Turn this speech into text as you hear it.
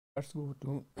Let's go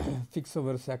to fix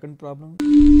our second problem.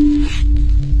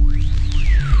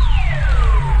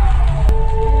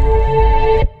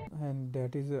 And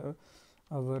that is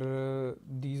our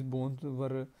these bones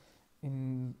were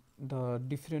in the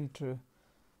different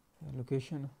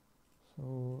location.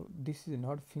 So this is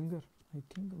not finger, I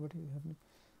think. What is happening?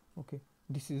 Okay,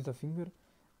 this is the finger,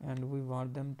 and we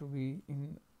want them to be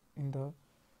in the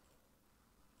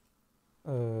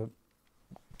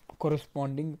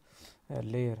corresponding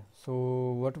layer. So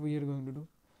what we are going to do,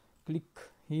 click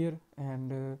here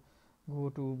and go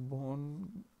to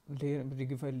bone layer,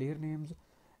 rigify layer names,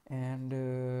 and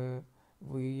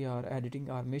we are editing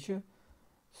armature.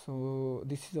 So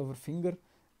this is our finger,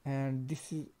 and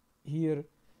this is here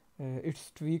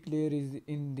its tweak layer is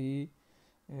in the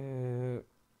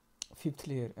fifth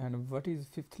layer. And what is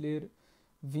fifth layer?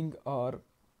 Wing are,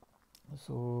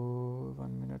 so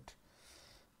 1 minute,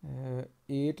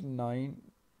 8 9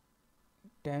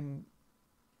 10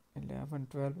 11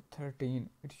 12 13.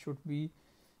 It should be,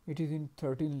 it is in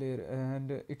 13 layer,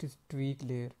 and it is tweak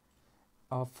layer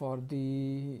for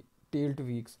the tail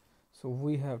tweaks. So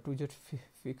we have to just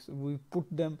fix, we put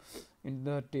them in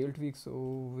the tail tweak. So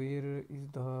where is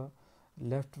the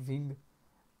left wing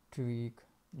tweak?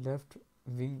 Left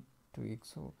wing tweak.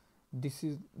 So this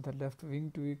is the left wing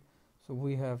tweak. So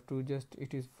we have to just,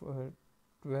 it is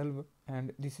 12,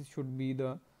 and this should be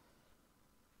the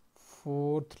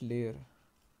fourth layer.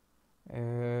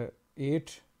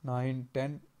 8 9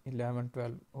 10 11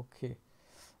 12. Okay,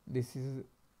 this is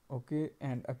okay,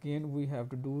 and again we have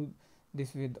to do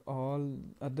this with all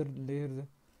other layers.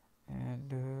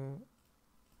 And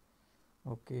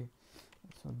okay,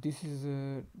 so this is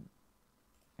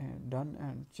done,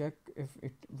 and check if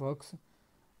it works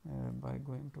by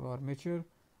going to armature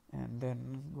and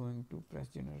then going to press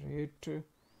generate. So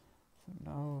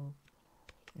now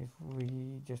if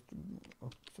we just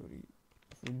if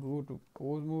we go to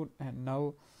pose mode, and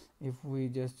now if we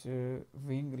just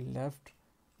wing left,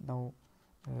 now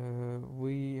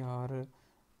we are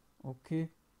okay,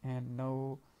 and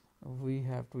now we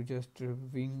have to just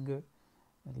wing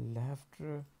left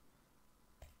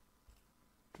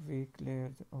tweak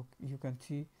layers. Okay, you can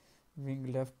see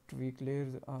wing left tweak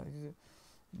layers are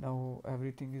now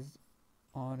everything is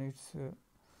on its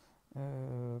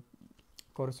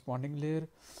corresponding layer.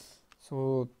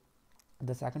 So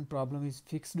the second problem is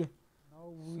fixed.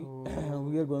 Now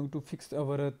we are going to fix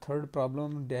our third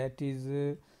problem, that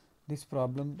is this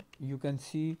problem. You can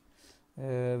see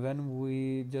when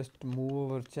we just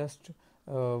move our chest,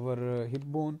 our hip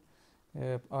bone,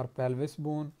 our pelvis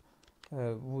bone,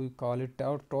 we call it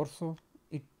torso.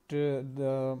 It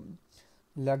the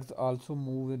legs also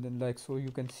move like so,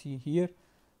 you can see here.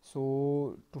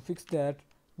 So to fix that,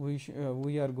 we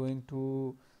are going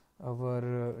to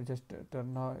our just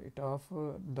turn it off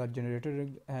the generator,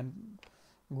 and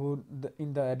go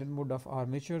in the edit mode of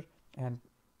armature, and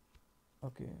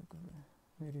okay,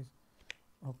 where is,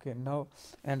 okay, now,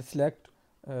 and select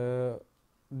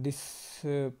this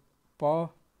paw,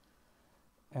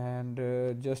 and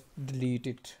just delete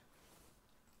it,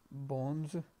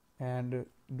 bones, and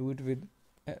do it with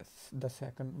the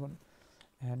second one,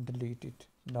 and delete it.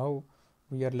 Now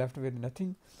we are left with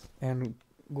nothing, and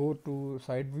go to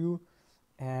side view,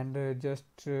 and just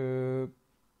we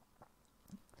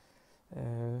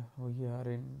are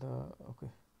in the,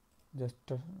 okay,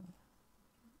 just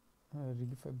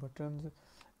redefine buttons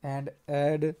and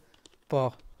add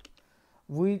paw.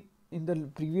 We in the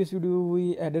previous video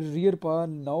we added rear paw.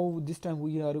 Now this time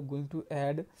we are going to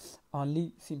add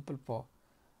only simple paw.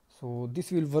 So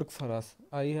this will work for us.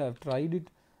 I have tried it.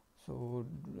 So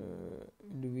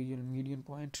individual median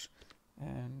point,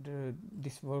 and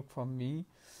this worked for me,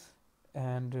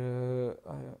 and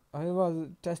I was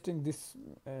testing this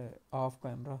off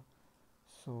camera,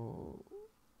 so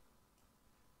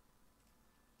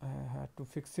I had to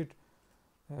fix it.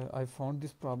 I found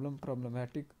this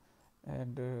problematic,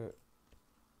 and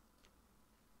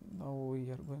now we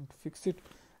are going to fix it.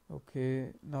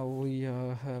 Okay, now we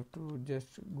have to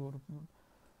just go to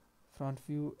front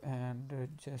view, and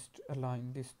just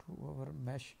align this to our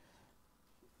mesh,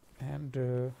 and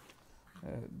okay,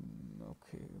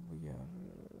 we are,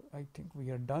 I think we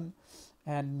are done.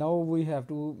 And now we have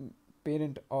to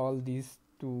parent all these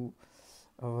to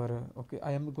our, okay,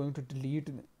 I am going to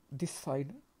delete this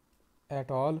side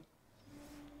at all,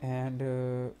 and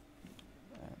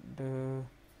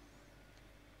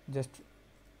just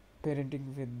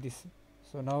parenting with this.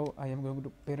 So now I am going to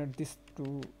parent this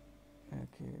to,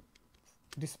 okay,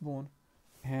 this bone,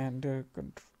 and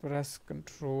press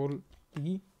Ctrl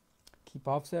E, keep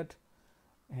offset,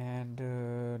 and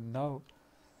now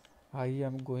I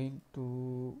am going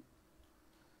to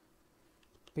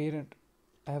parent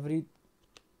every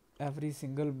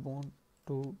single bone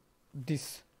to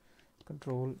this.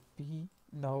 Control P.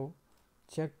 Now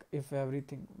check if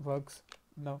everything works.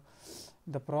 Now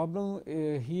the problem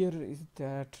here is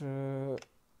that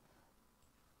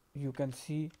you can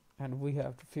see, and we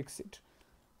have to fix it.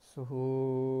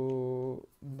 So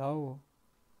now,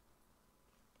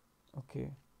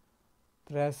 okay,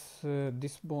 press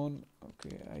this bone.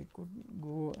 Okay, I could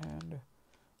go and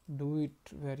do it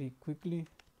very quickly.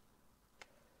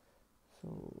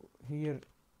 So here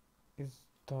is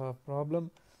the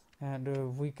problem,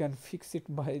 and we can fix it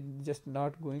by just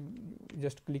not going,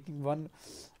 just clicking one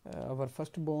our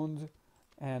first bones,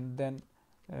 and then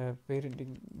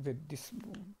parenting with this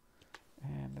bone,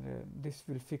 and this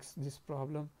will fix this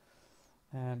problem.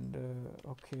 And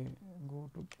okay, go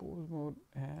to pose mode,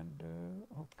 and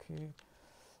okay,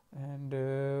 and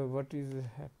what is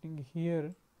happening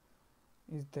here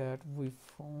is that we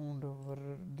found our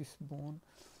this bone.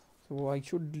 So I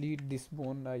should delete this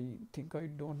bone. I think I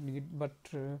don't need, but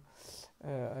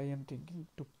I am thinking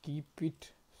to keep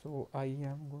it. So I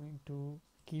am going to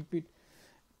keep it,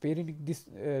 parenting this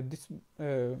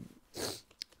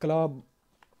claw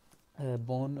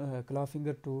bone, claw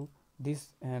finger to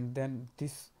this, and then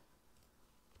this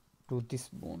to this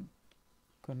bone.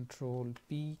 Control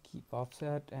P, keep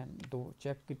offset, and do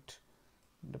check it,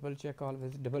 double check,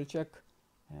 always double check.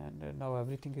 And now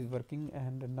everything is working,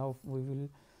 and now we will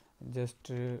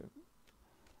just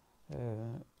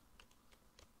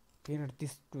parent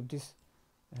this to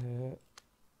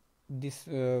this,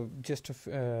 just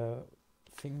a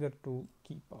finger to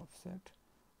keep offset,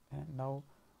 and now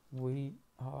we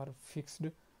are fixed.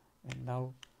 And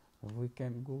now we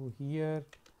can go here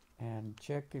and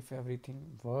check if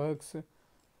everything works,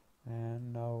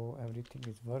 and now everything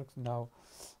is works. Now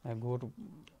I go to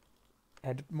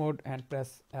edit mode and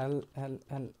press L,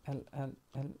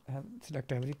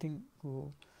 select everything,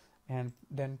 go, and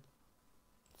then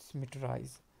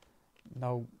symmetrize.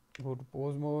 Now go to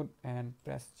pose mode and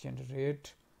press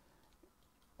generate.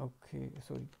 Okay,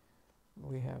 so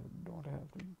we don't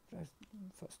have to press,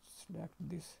 first select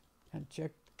this and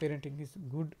check parenting is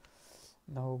good.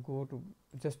 Now go to,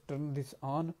 just turn this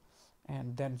on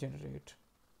and then generate.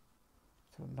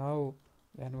 So now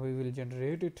then we will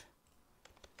generate it.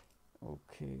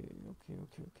 Okay,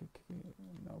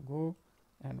 now go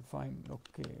and find.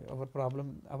 Okay,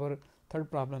 our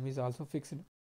third problem is also fixed.